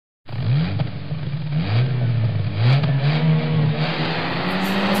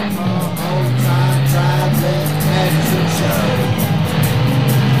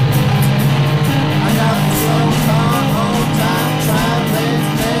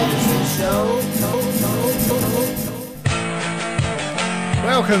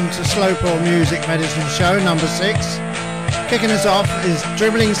Welcome to Slowpaw Music Medicine Show number 6. Kicking us off is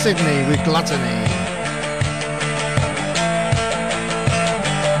Dribbling Sydney with Gluttony.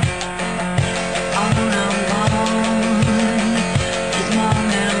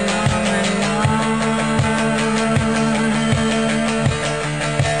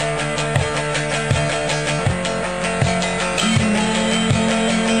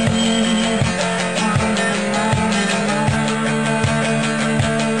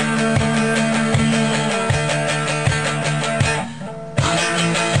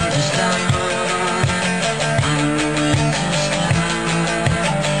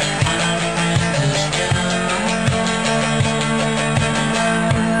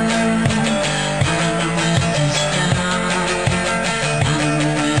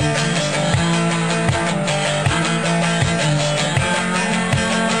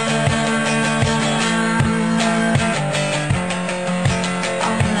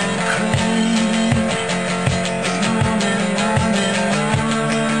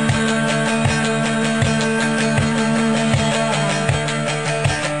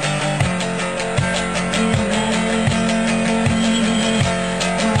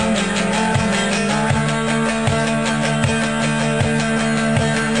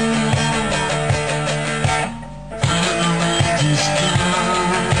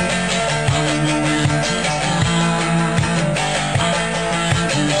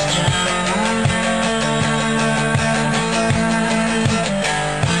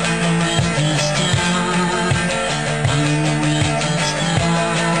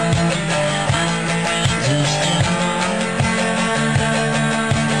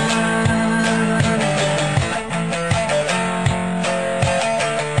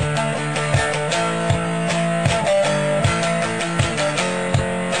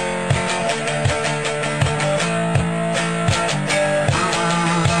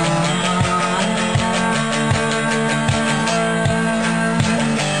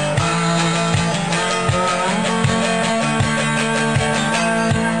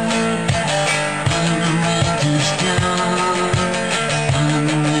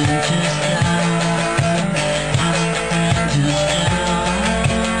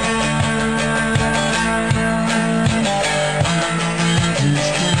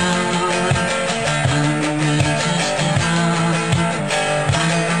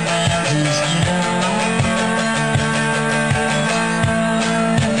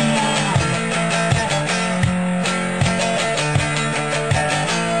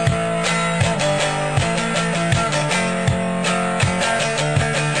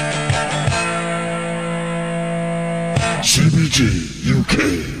 UK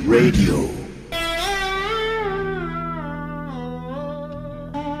Radio.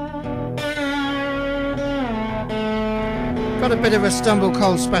 Got a bit of a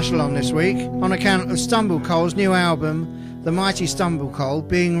StumbleCol special on this week on account of StumbleCol's new album, The Mighty StumbleCol,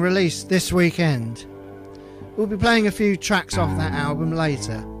 being released this weekend. We'll be playing a few tracks off that album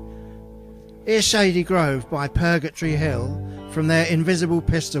later. Here's Shady Grove by Purgatory Hill from their Invisible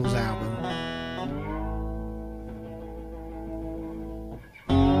Pistols album.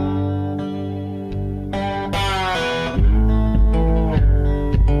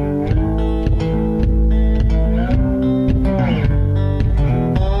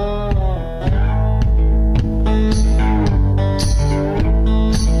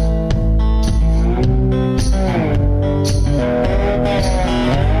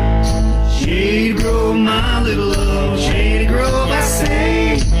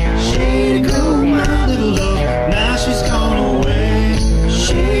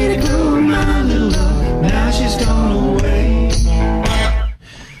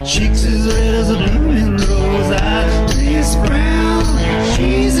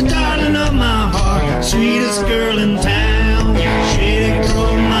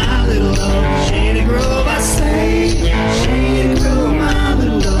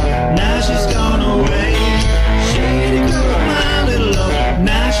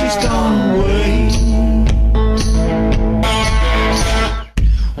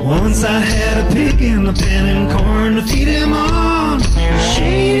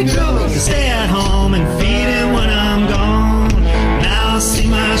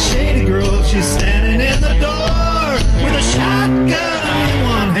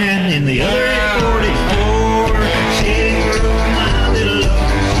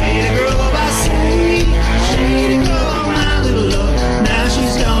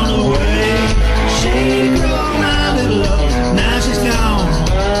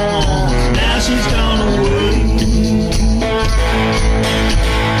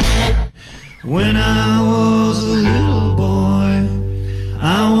 When I was a little boy,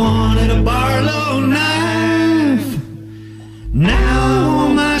 I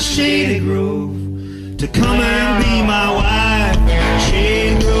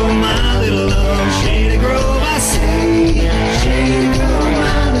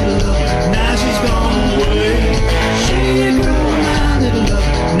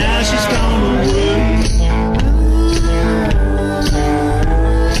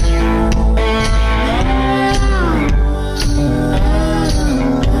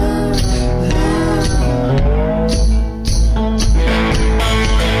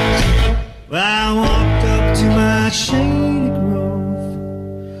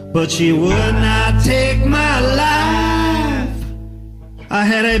but she would not take my life. I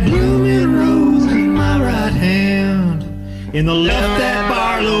had a blooming rose in my right hand, in the left that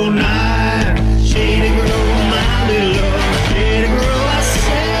Barlow knife. Shady girl, my little love, shady girl, I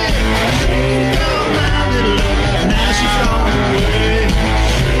said. Shady girl, my little love, now she's gone away.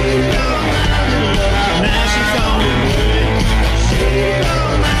 Shady girl, my little love, now she's gone away. Shady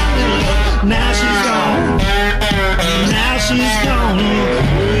girl, my little love, now she's gone. Now she's gone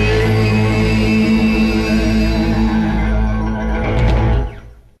away.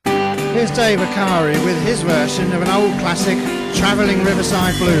 Here's Dave ARCARI with his version of an old classic, Travelling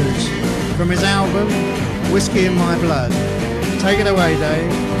Riverside Blues, from his album Whiskey in My Blood. Take it away,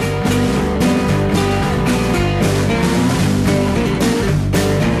 Dave.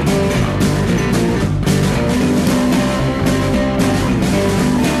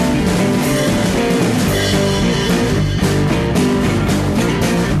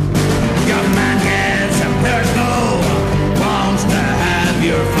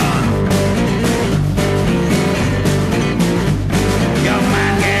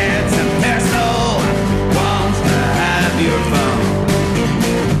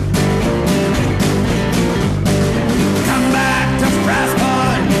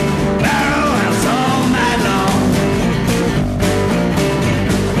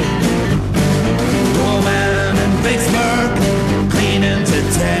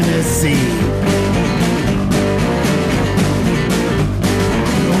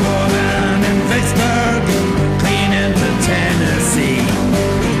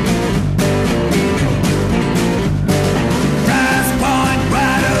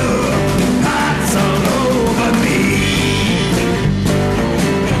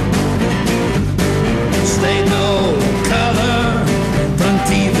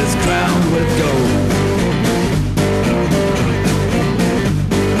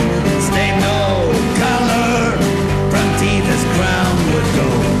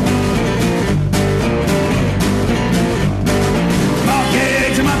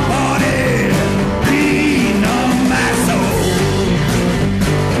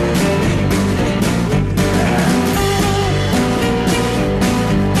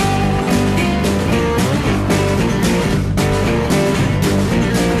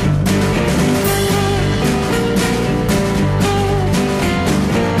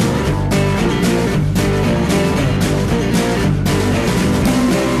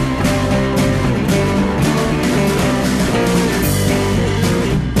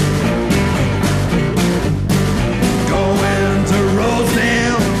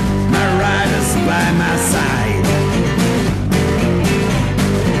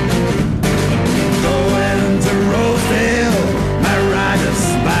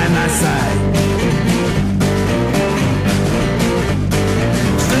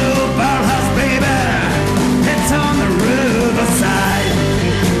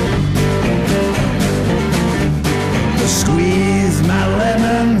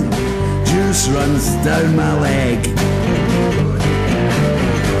 down my leg.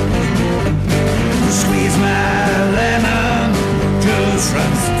 Squeeze my lemon, juice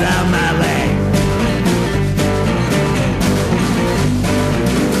runs down my leg.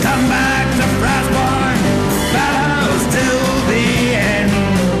 Come back to Frostborn, follows till the end.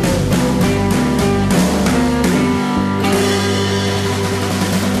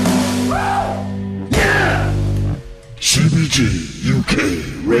 Yeah! CBG UK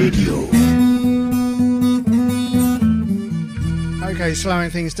Radio. Okay, slowing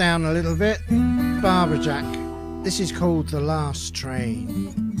things down a little bit. BABAJACK. This is called The Last Train.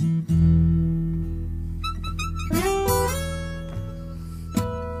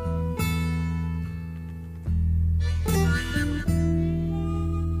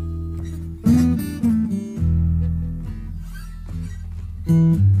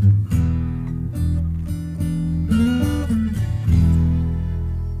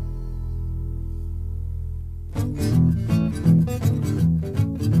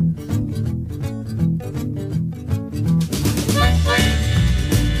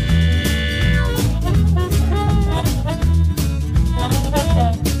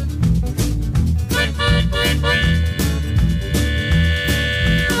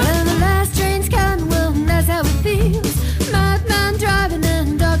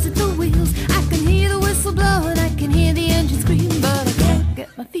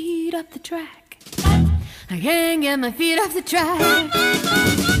 My feet off the track.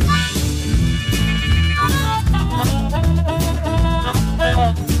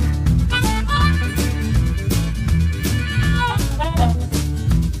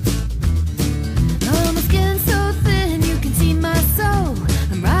 Oh, my skin's so thin, you can see my soul.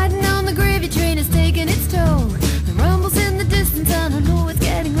 I'm riding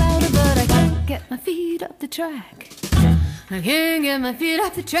track. I can't get my feet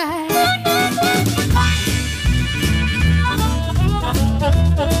off the track.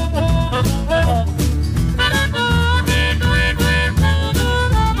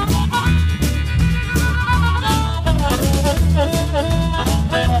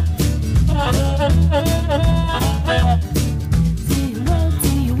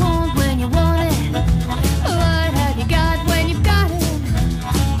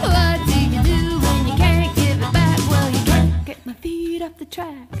 Up the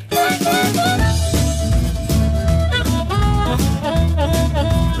track.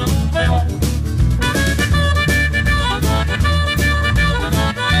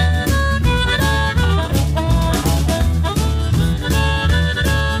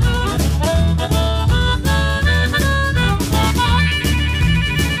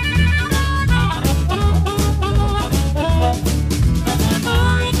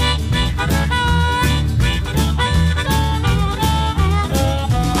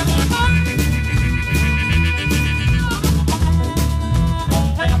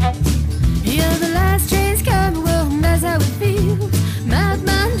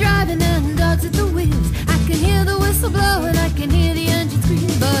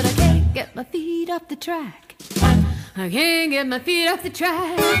 Off the track. I can't get my feet off the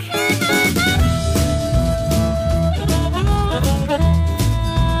track.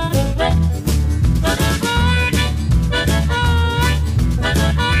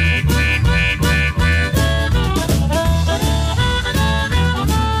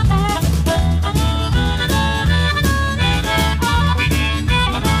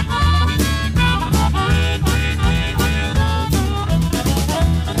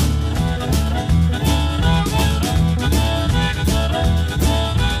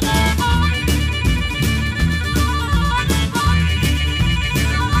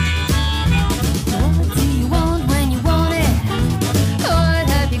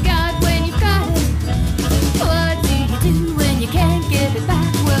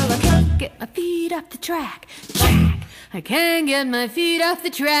 Track. I can't get my feet off the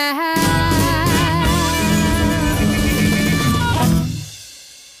track.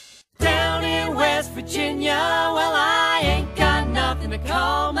 Down in West Virginia, well, I ain't got nothing to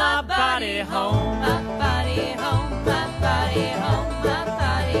call my body home. My body home, my body home, my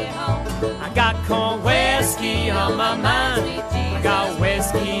body home. I got corn whiskey on my mind. I got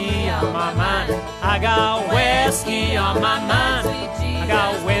whiskey on my mind. I got whiskey on my mind. I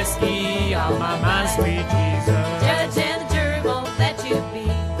got whiskey on my mind, sweet Jesus. Judge and the jury won't let you be.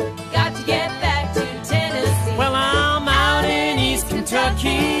 Got to get back to Tennessee. Well, I'm out in East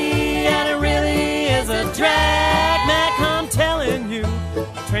Kentucky, and it really is a drag. Mac, I'm telling you,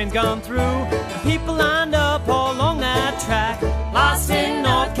 the train's gone through, and people lined up all along that track. Lost in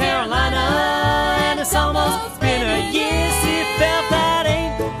North Carolina, and it's almost been a year since it felt that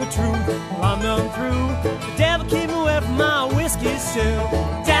ain't the truth. Well, I'm done through. The devil keep me away from my whiskey still.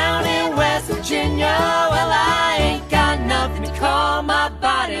 Down in West Virginia, well, I ain't got nothing to call my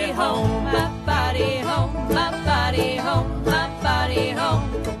body home. My body home, my body home, my body home.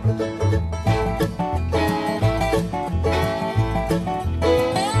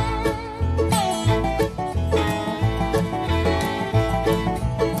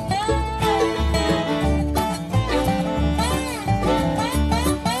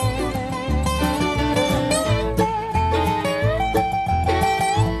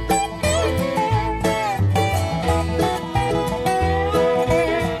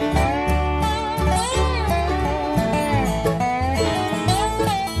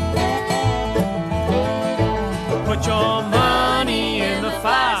 Put your money in the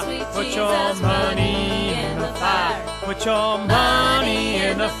fire. Put your money in the fire. Put your money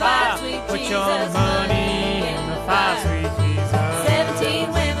in the fire. Put your money in the fire, sweet Jesus.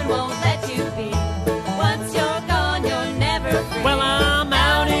 17 women won't let you be. Once you're gone, you're never free. Well, I'm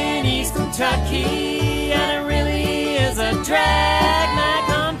out in East Kentucky, and it really is a drag. Mac,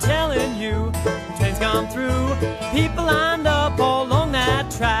 I'm telling you, the train's gone through. People lined up all along that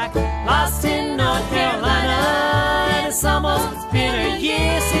track. Lost in North Carolina, and it's almost been a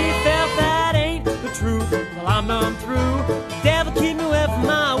year since he felt that ain't the truth. Well, I'm done through. The devil keep me away from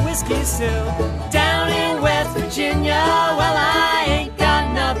my whiskey still. Down in West Virginia, well, I ain't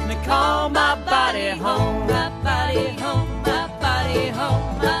got nothing to call my body home. My body home, my body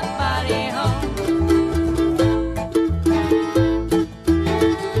home, my body home.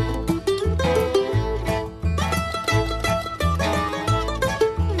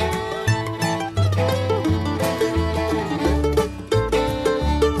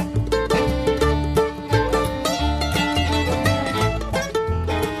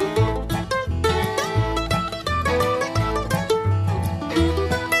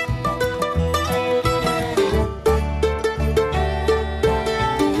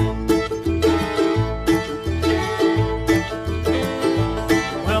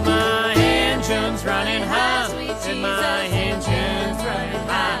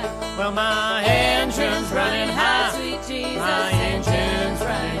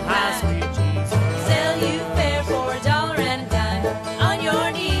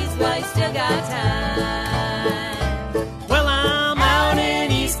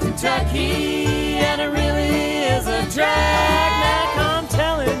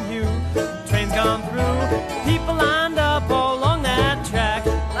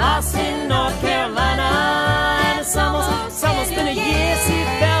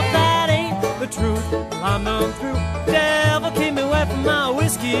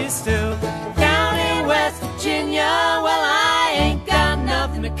 be still. County, West Virginia, well, I ain't got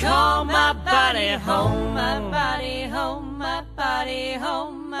nothing to call my body home. My body home, my body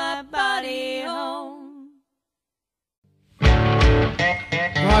home, my body home.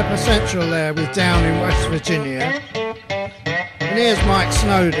 Hyper Central there with Down in West Virginia. And here's Mike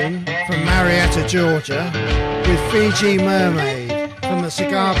Snowden from Marietta, Georgia with Fiji Mermaid from the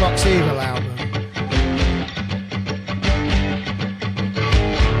Cigar Box Evil album.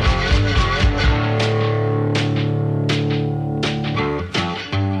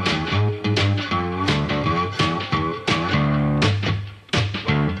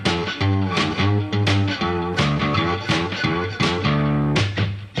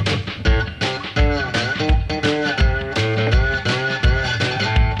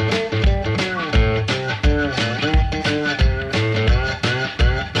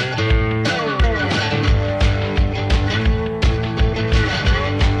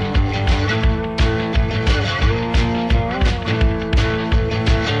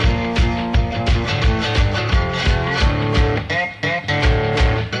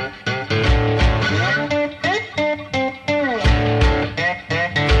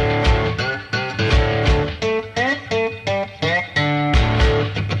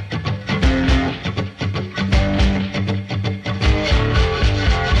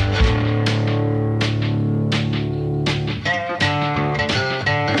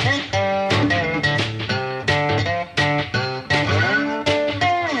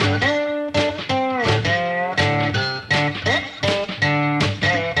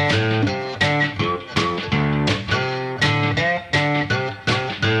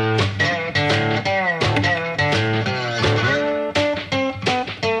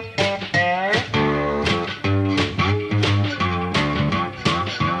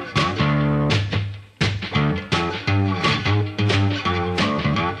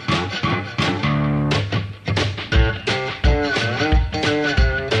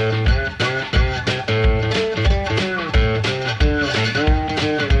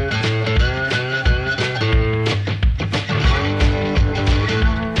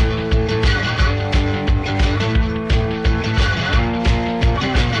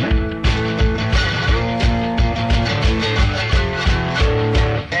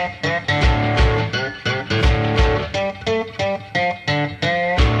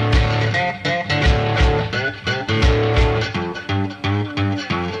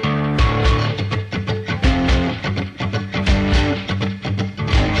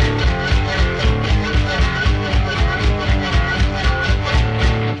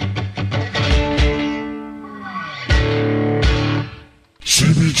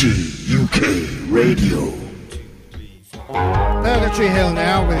 Radio. Purgatory Hill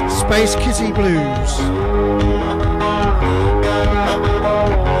now with Space Kitty Blues.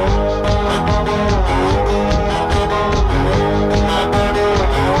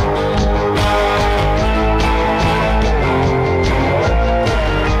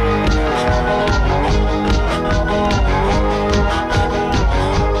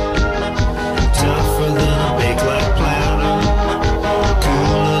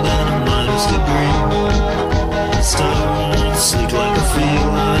 Sleek like a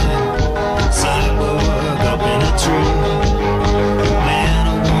feline, cyborg up in a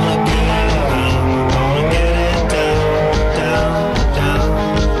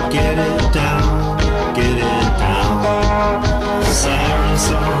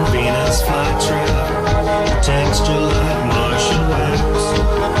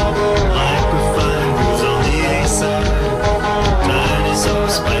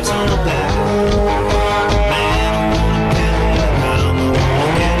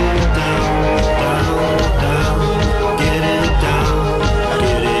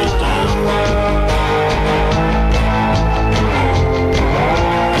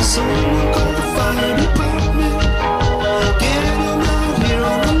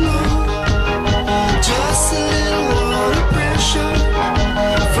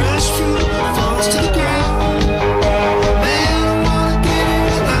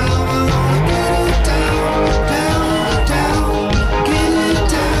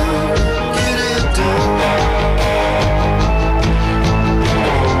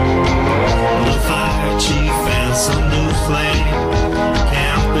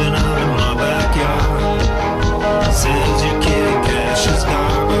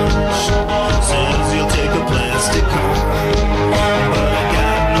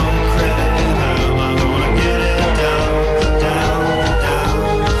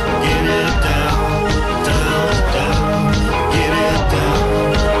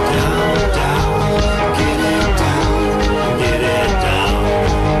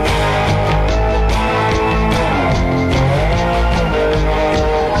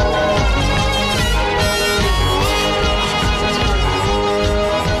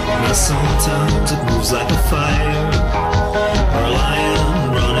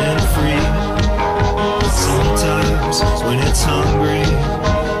and running free. Sometimes when it's hungry,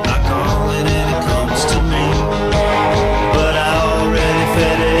 I call it and it comes to me. But I already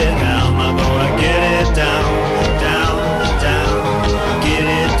fed it. How am I gonna get it down, down, down? Get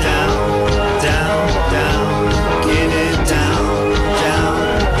it down, down, down. Get it down, down,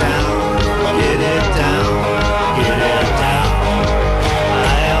 down. Get it down, get it down.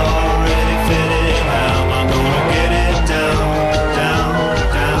 I already fed it. How am I gonna get it down, down,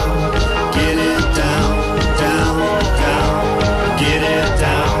 down? Get it down, down, down. Get it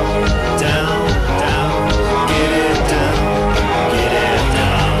down, down, down. Get it down, get it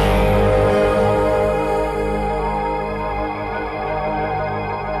down.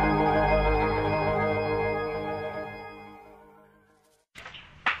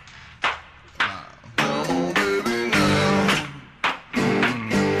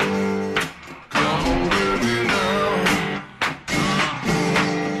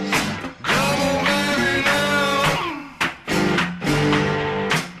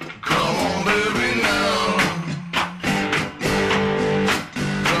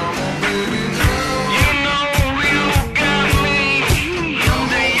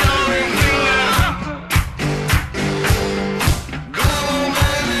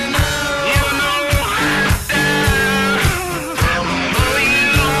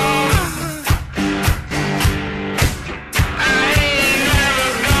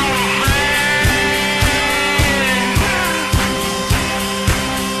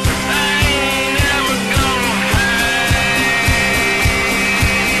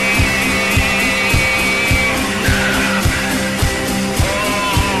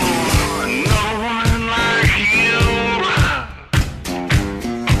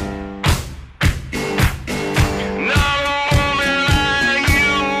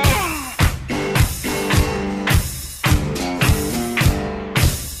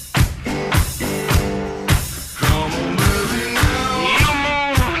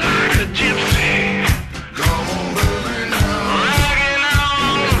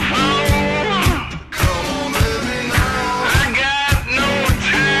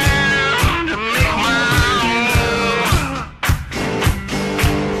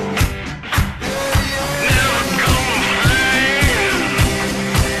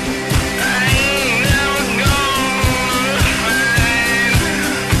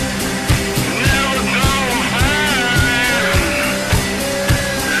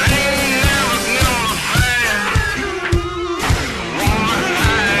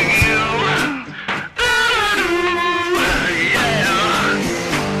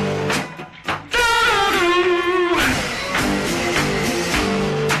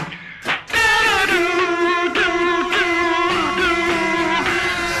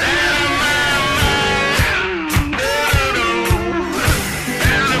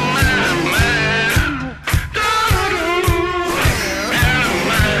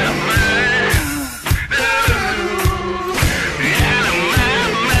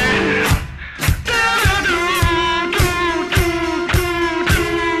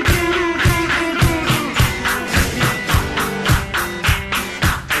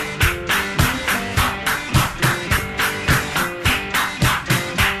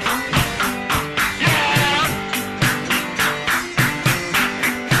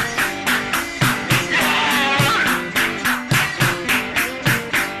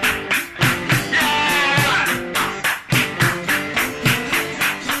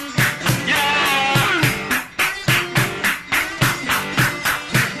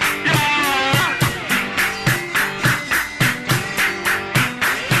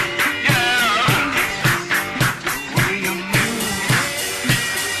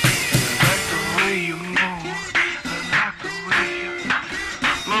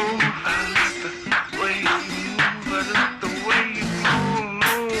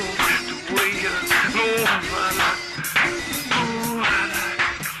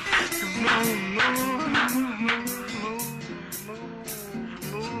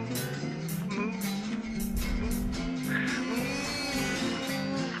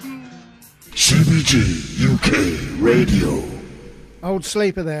 CBG UK Radio. Old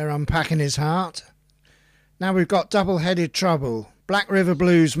Sleeper there unpacking his heart. Now we've got Double-Headed Trouble, Black River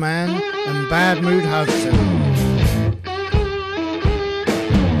Bluesman and Bad Mood Hudson.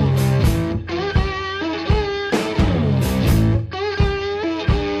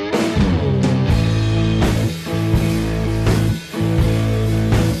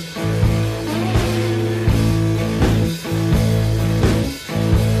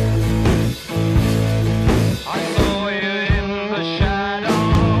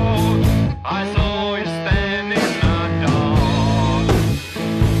 I saw you standing in the dark.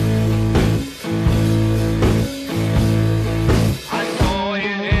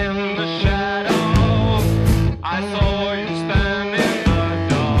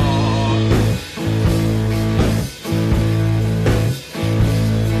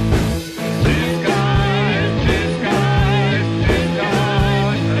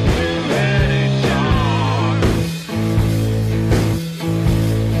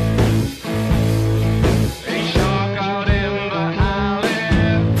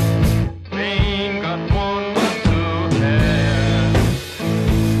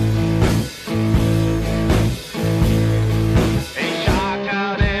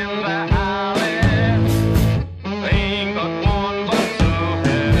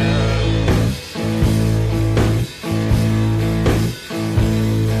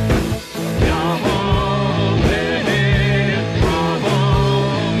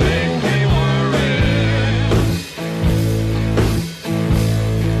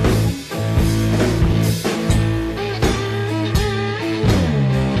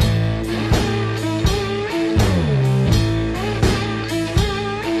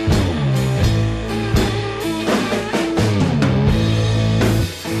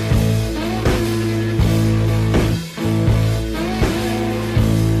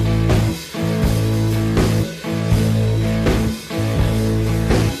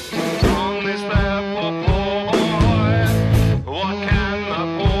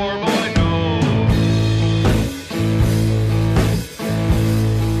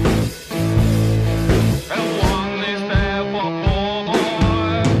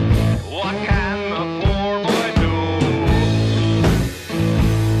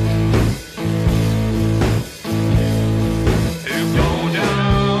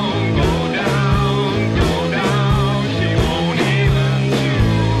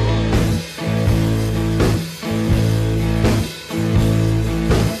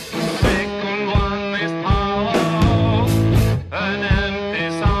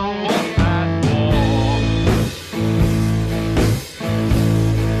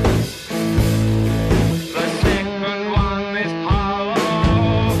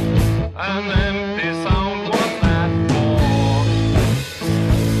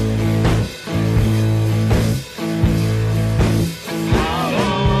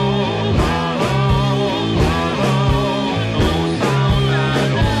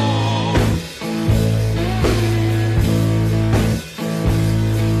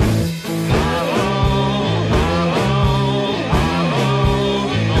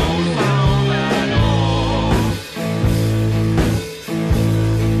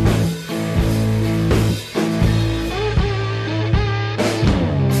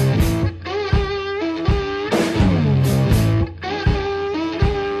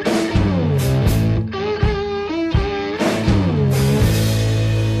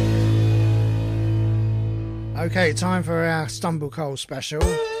 Okay, time for our StumbleCol special.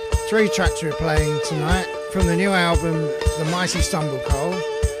 3 tracks we're playing tonight from the new album, The Mighty StumbleCol.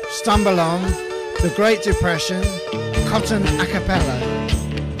 Stumble On, The Great Depression, Cotton ACAPELLA.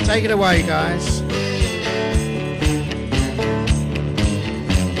 Take it away, guys.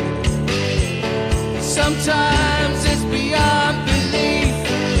 Sometimes it's beyond belief.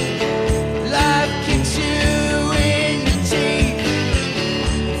 Life kicks you in the teeth.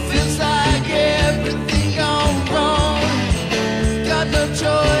 Feels like everything gone wrong. Got no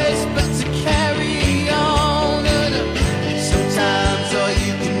choice but to carry on. And sometimes all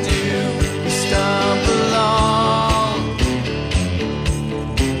you can do is stumble on.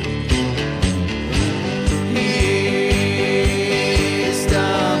 Yeah,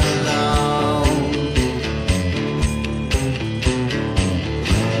 stumble on.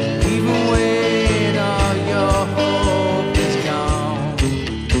 Even when all your hope is gone.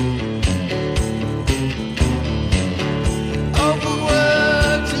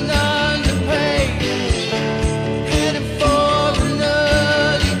 Overworked and underpaid, heading for an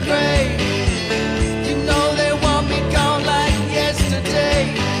early grave. You know they want me gone like yesterday.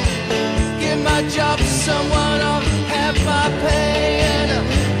 Give my job to someone or have my pay. And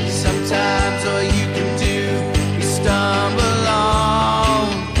sometimes all you can do is stumble on.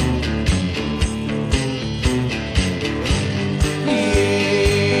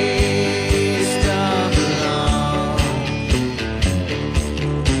 Yeah, stumble on.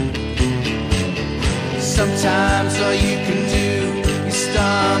 Sometimes all you can do is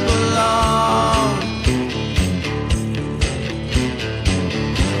stumble on.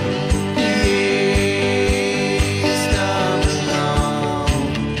 Yeah, stumble on.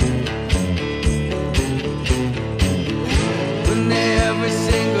 When every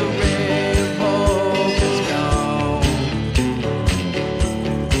single ray of hope is gone.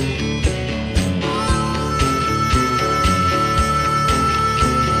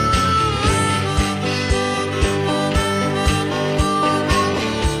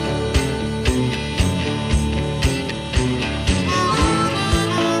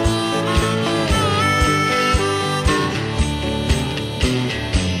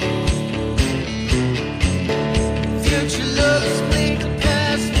 Future looks bleak, the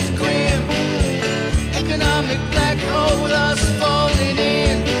past is grim. Economic black hole, us falling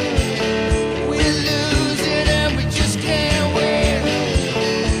in. We're losing and we just can't win.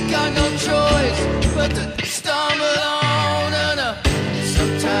 Got no choice but to stumble on. And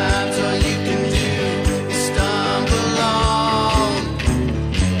sometimes all you can do is stumble on.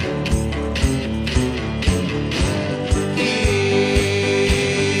 Yeah,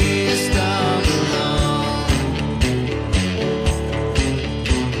 stumble on.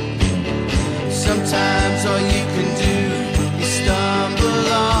 Sometimes all you can do is stumble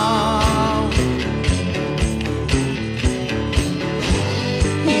on.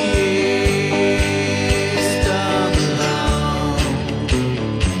 Yeah, stumble on.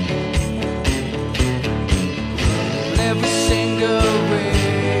 When every single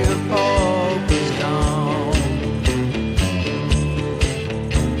ray of hope is gone.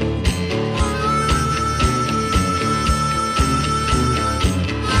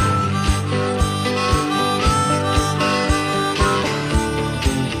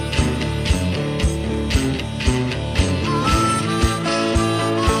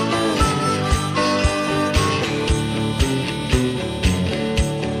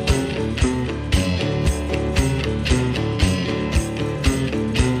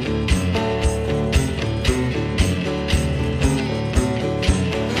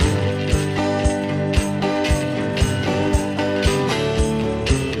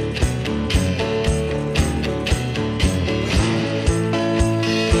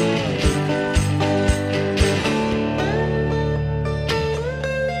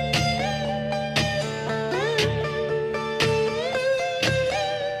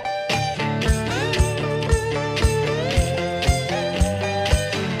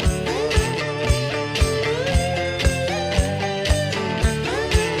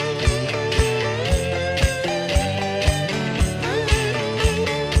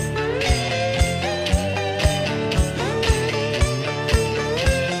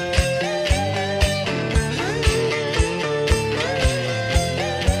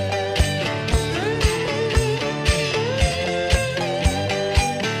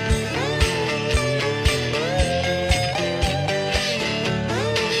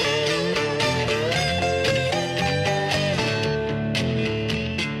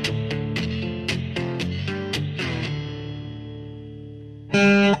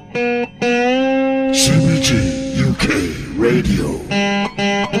 CBG UK Radio.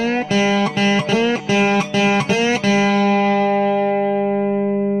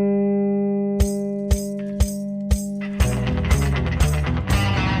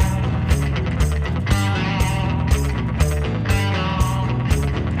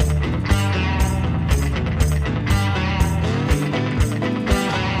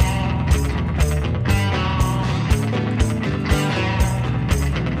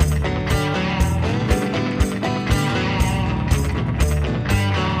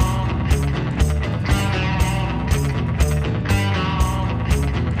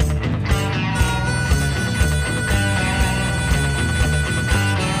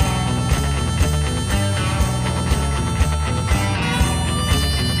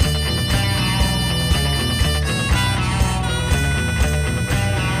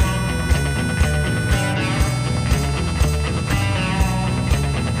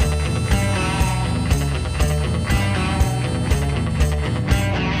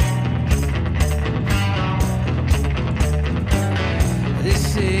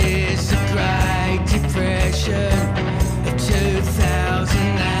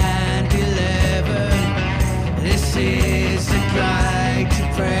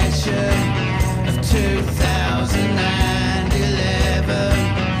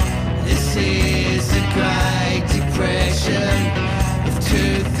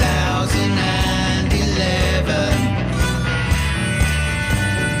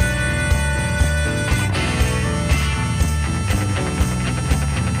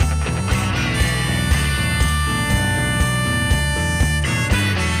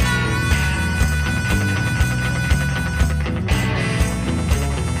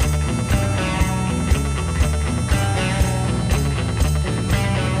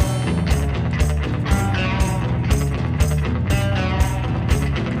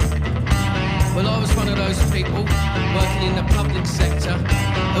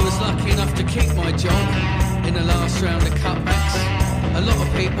 job in the last round of cutbacks. A lot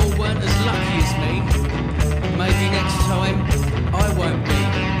of people weren't as lucky as me. Maybe next time I won't be.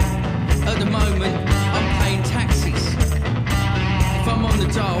 At the moment, I'm paying taxis. If I'm on the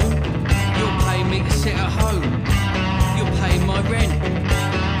dole, you'll pay me to sit at home. You'll pay my rent.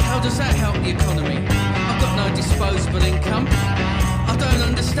 How does that help the economy? I've got no disposable income. I don't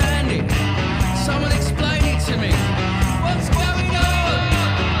understand it. Someone explain it to me. What's going on?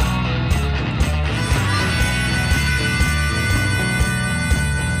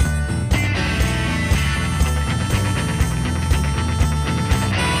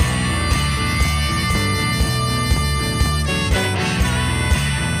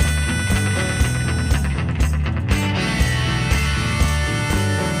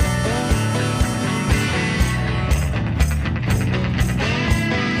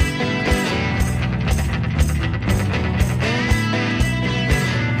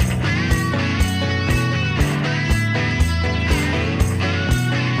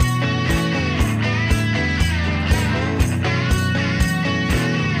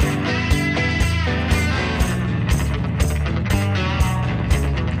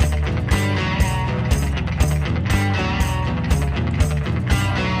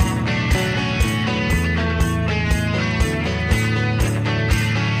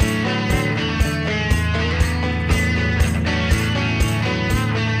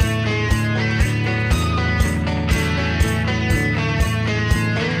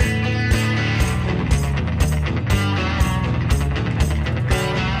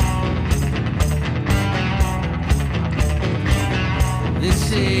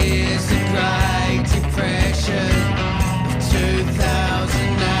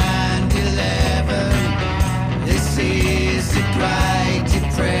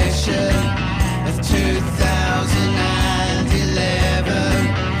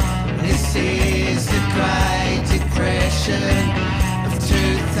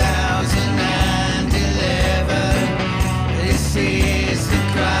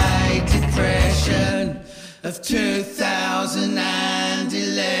 Of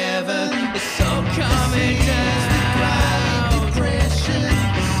 2011, it's all coming down. Great Depression.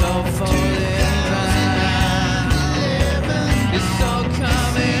 It's all falling down. It's all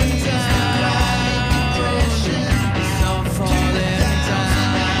coming down. It's all falling down.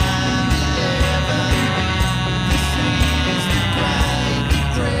 This is the Great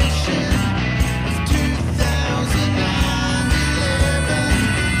Depression of 2011.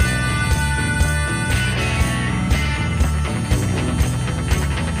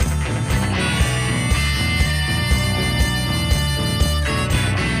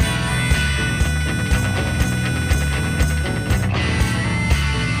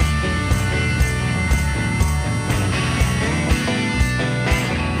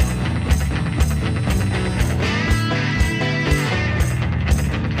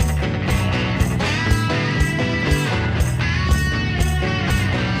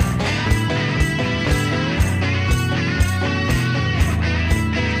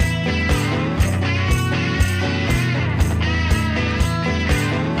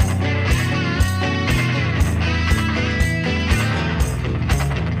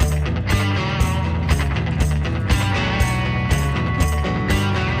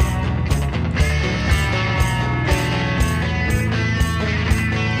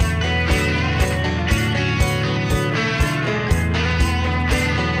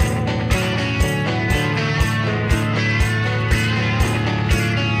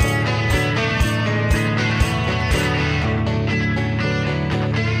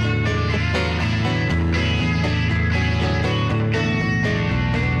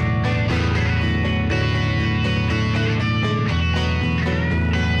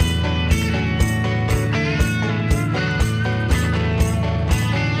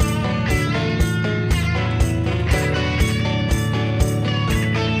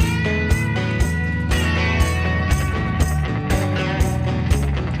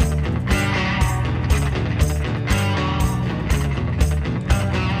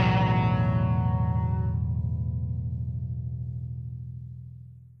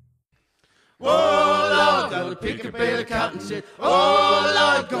 pick a bale of cotton, said, oh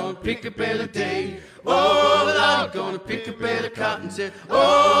Lord, gonna pick a bale of day. Oh Lord, gonna pick a bale of cotton, said,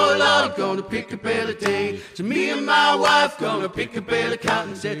 oh Lord, gonna pick a bale of day. So me and my wife gonna pick a bale of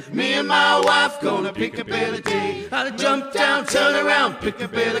cotton, said, me and my wife gonna pick a bale of day. Gotta jump down, turn around, pick a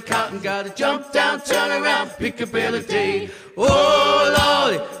bale of cotton. Gotta jump down, turn around, pick a bale of day. Oh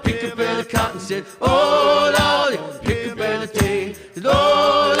Lordy, pick a bale of cotton, said, oh Lordy, pick a bale of day. Said,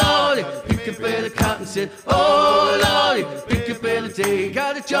 oh Lordy, pick a bale of cotton, said, oh Lordy, pick a bale of day.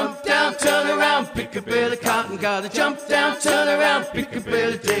 Gotta jump down, turn around, pick a bale of cotton. Gotta jump down, turn around, pick a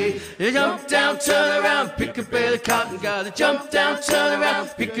bale of day. Jump down, turn around, pick a bale of cotton. Gotta jump down, turn around,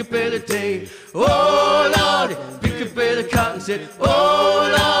 pick a bale of day. Oh Lordy, pick a bale of cotton. Said,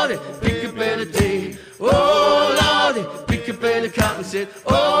 oh Lordy, pick a bale of day. Oh Lordy, pick a bale of cotton. Said,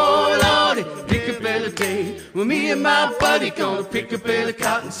 oh Lordy, pick a bale of day. Well, me and my buddy gonna pick a bale of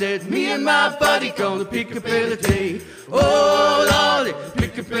cotton. Said, me and my buddy gonna pick a bale of day. Oh Lordy,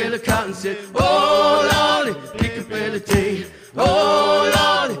 pick a bale of cotton. Said, oh Lordy, pick a bale of day. Oh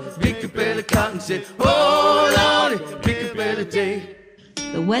Lordy, pick a bale of cotton. Said, oh Lordy, pick a bale of day.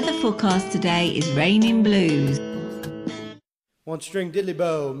 The weather forecast today is raining blues. One string diddly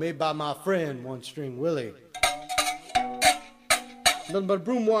bow made by my friend One String Willie. Nothing but a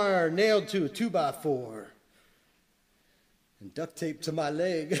broom wire nailed to a 2x4 and duct tape to my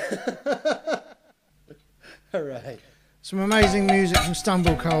leg. All right. Some amazing music from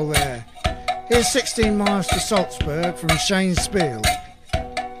StumbleCol there. Here's 16 miles to Saltsburg from Shane SPEAL.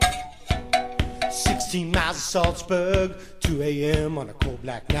 16 miles of Saltsburg, 2 a.m. on a cold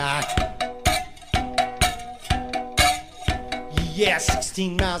black night. Yeah,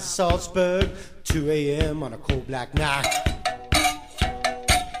 16 miles of Saltsburg, 2 a.m. on a cold black night.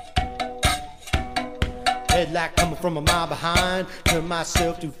 Headlight coming from a mile behind. Turn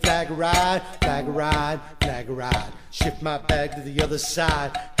myself to flag a ride, flag a ride, flag a ride. Shift my bag to the other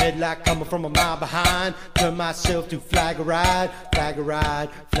side. Headlight coming from a mile behind. Turn myself to flag a ride, flag a ride,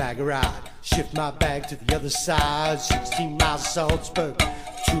 flag a ride. Shift my bag to the other side. 16 miles of Saltsburg,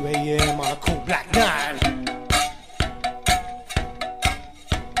 2 a.m. on a cold black night.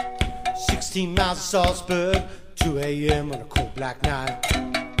 16 miles of Saltsburg, 2 a.m. on a cold black night.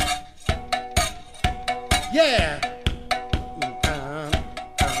 Yeah!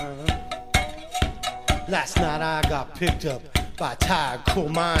 Last night I got picked up by a tired coal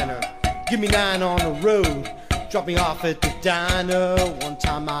miner. Give me 9 on the road, drop me off at the diner. One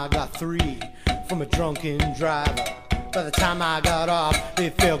time I got 3 from a drunken driver. By the time I got off,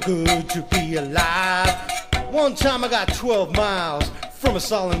 it felt good to be alive. One time I got 12 miles from a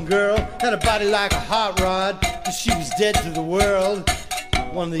sullen girl. Had a body like a hot rod, but she was dead to the world.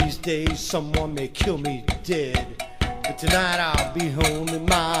 One of these days someone may kill me dead, but tonight I'll be home in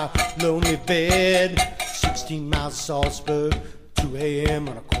my lonely bed. 16 miles of Saltsburg, 2 a.m.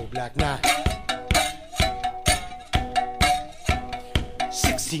 on a cold black night.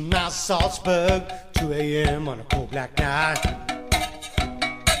 16 miles of Saltsburg, 2 a.m. on a cold black night.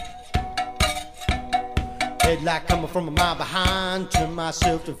 Headlight coming from a mile behind. Turn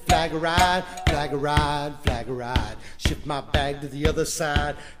myself to flag a ride, flag a ride, flag a ride. Shift my bag to the other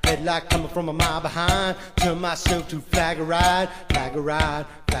side. Headlight coming from a mile behind. Turn myself to flag a ride, flag a ride,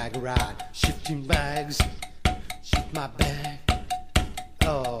 flag a ride. Shifting bags, shift my bag.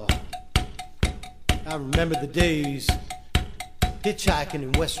 Oh, I remember the days hitchhiking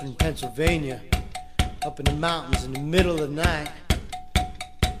in western Pennsylvania, up in the mountains in the middle of the night.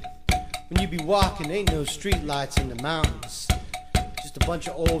 When you be walking, ain't no street lights in the mountains, just a bunch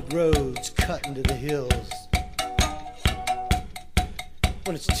of old roads cut into the hills.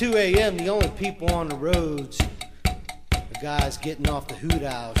 When it's 2 a.m., the only people on the roads are guys getting off the hoot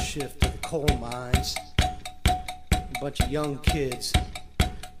owl shift to the coal mines. A bunch of young kids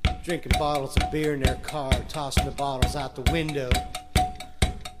drinking bottles of beer in their car, tossing the bottles out the window.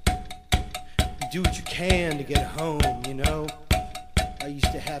 You do what you can to get home, you know. I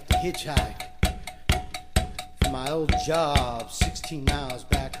used to have to hitchhike from my old job 16 miles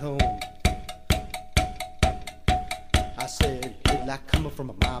back home. I said, headlight coming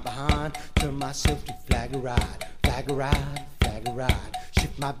from a mile behind. Turn myself to flag a ride, flag a ride, flag a ride.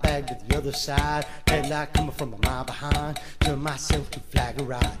 Shift my bag to the other side. Headlight coming from a mile behind. Turn myself to flag a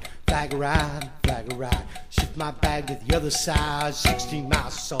ride, flag a ride, flag a ride. Shift my bag to the other side. 16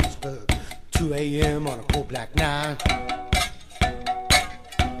 miles of Saltsburg, 2 a.m. on a cold black night.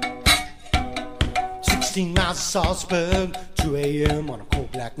 16 miles of Saltsburg, 2 a.m. on a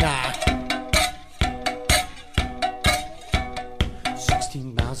cold black night.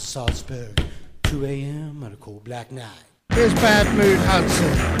 16 miles of Saltsburg, 2 a.m. on a cold black night. Here's Bad Mood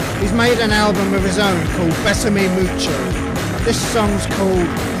Hudson. He's made an album of his own called Besame Mucho. This song's called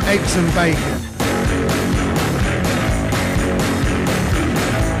Eggs and Bacon.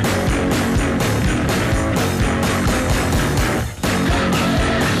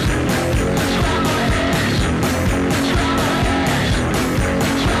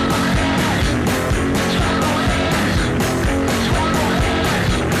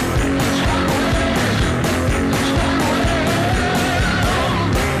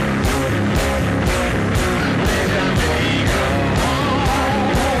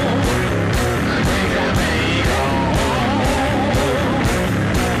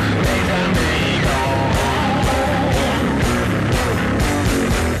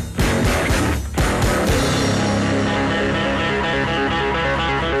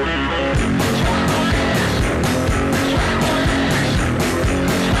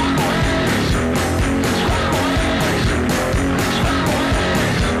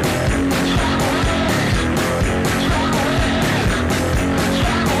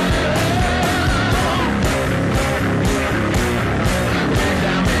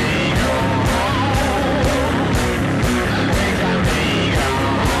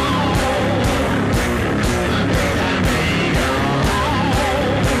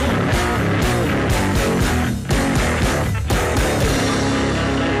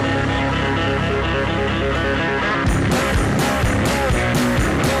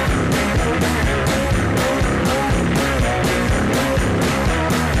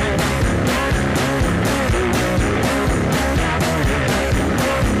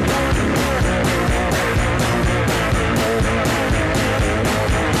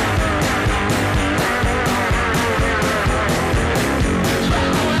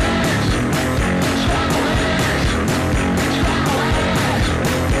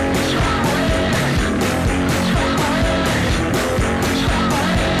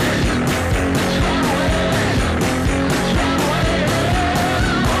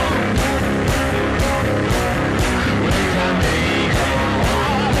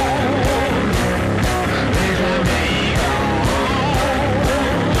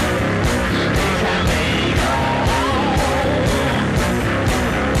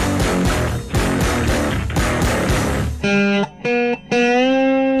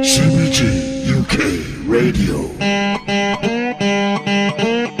 CBG UK Radio.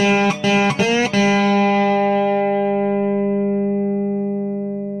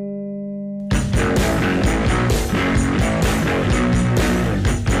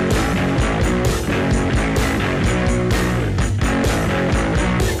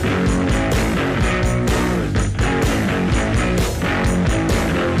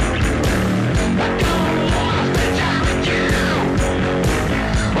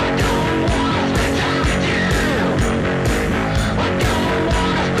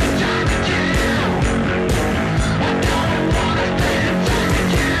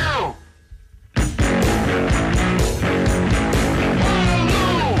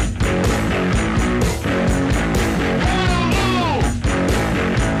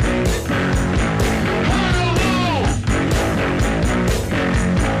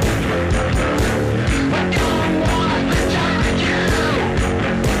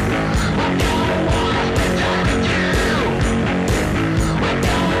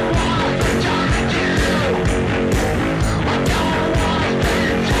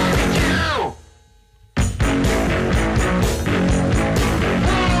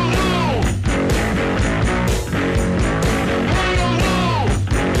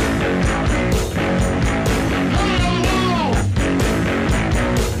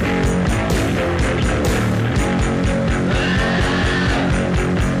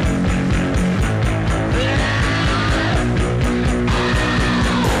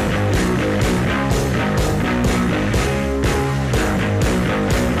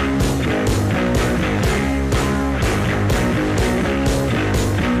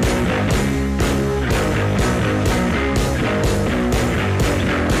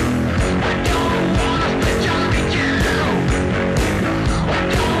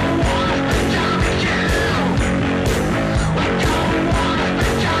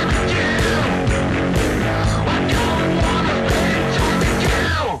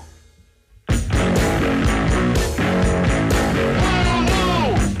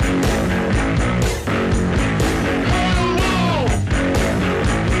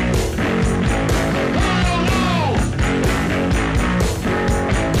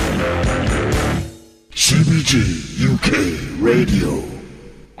 UK Radio.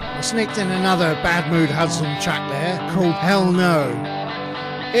 I sneaked in another Bad Mood Hudson track there called Hell No.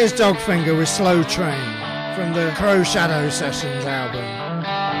 Here's Dogfinger with Slow Train from the Crow Shadow Sessions album.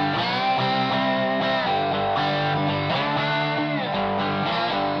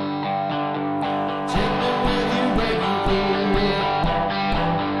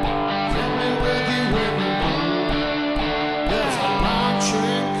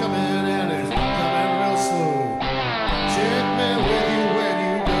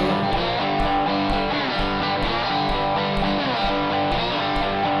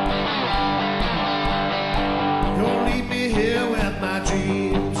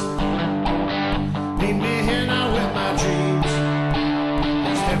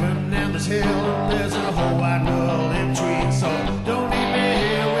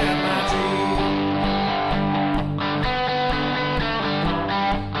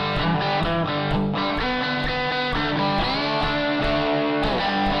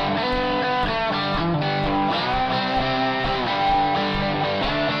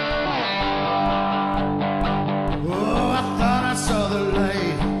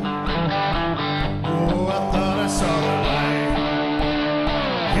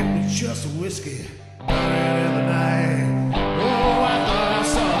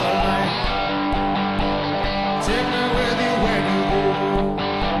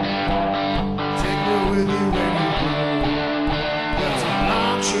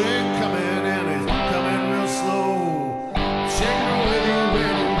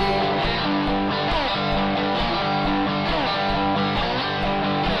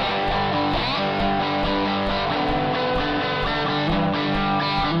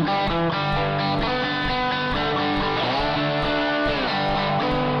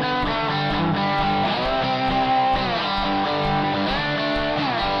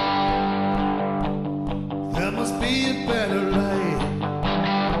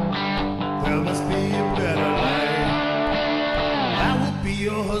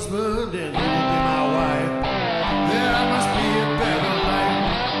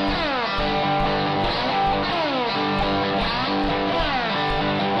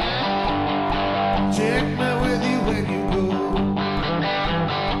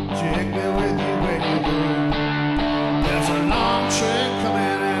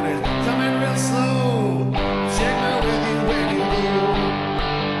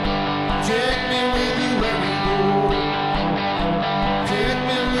 Take me with you where you go.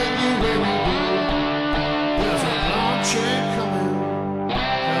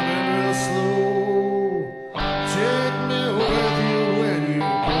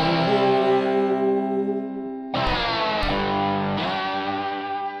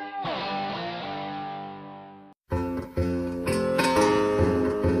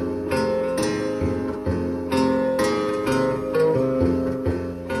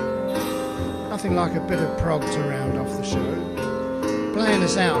 nothing like a bit of prog to round off the show. Playing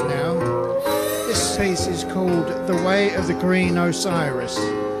us out now, this piece is called The Way of the Green Osiris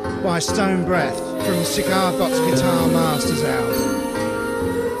by Stone Breath from Cigar Box Guitar Masters album.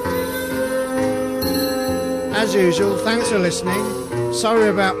 As usual, thanks for listening. Sorry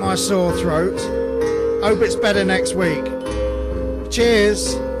about my sore throat. Hope it's better next week.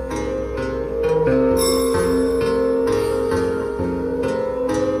 Cheers!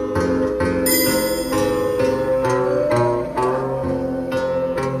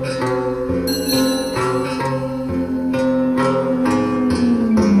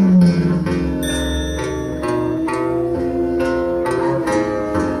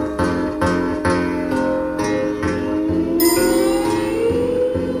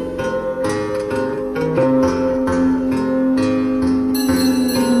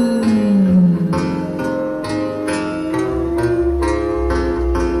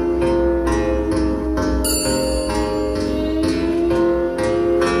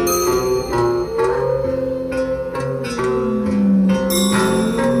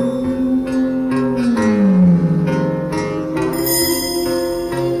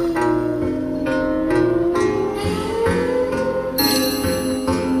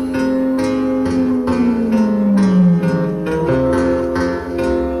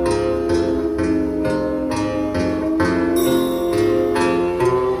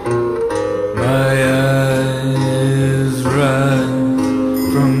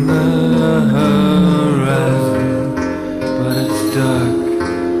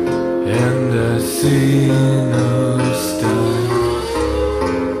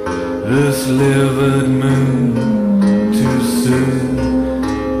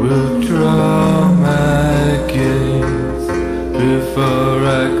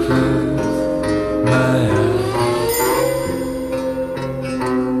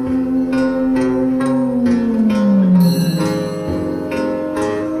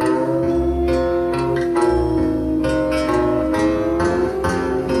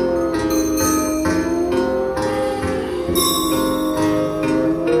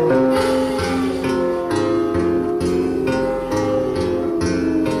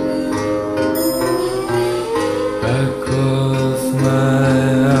 I close my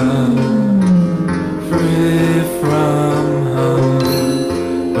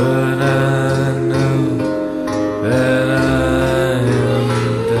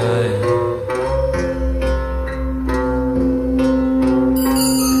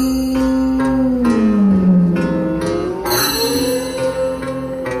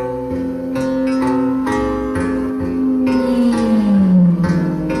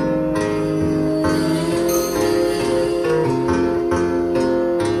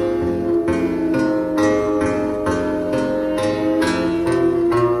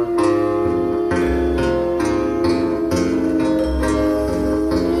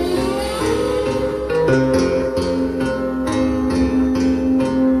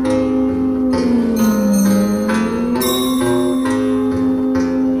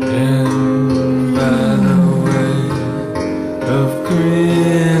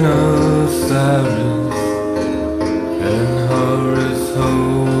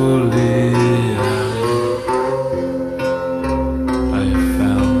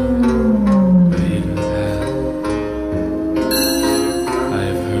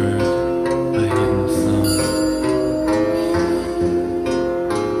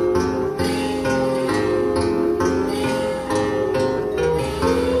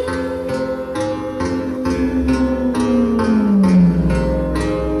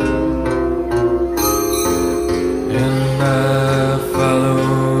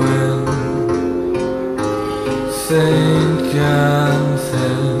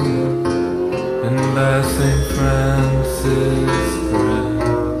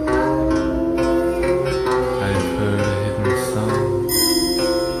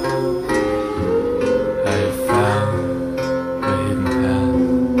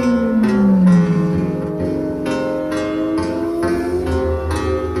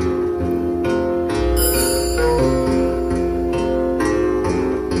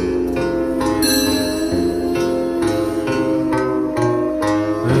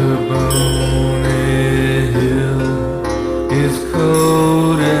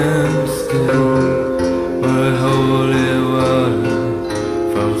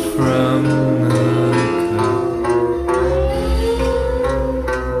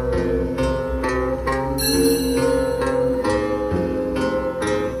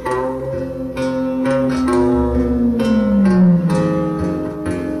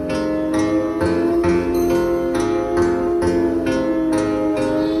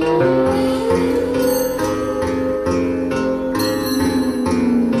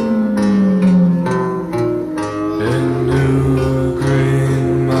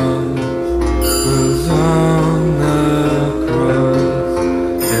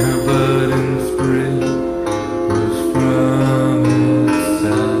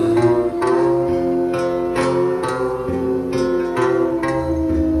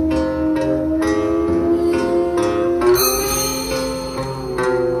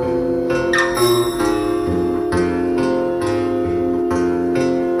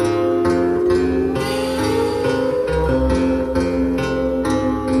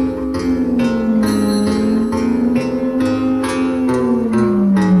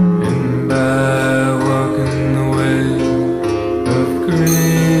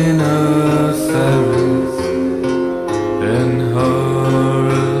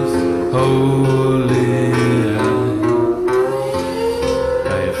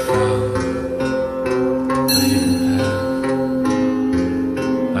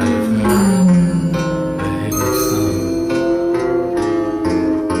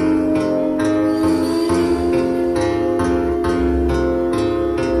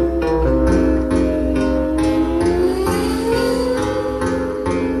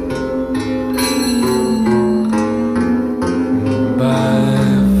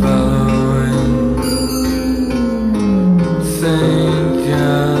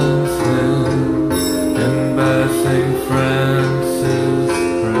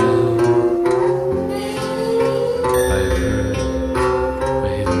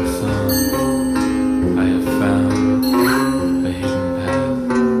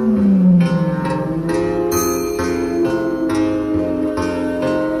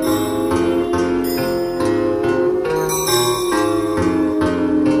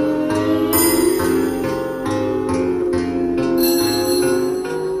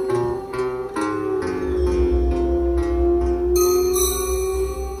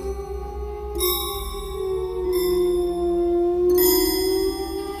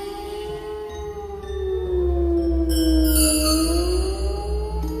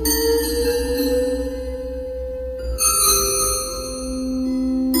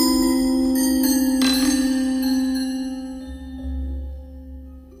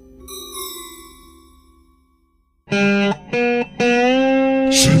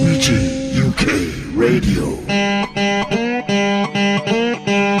RK Radio.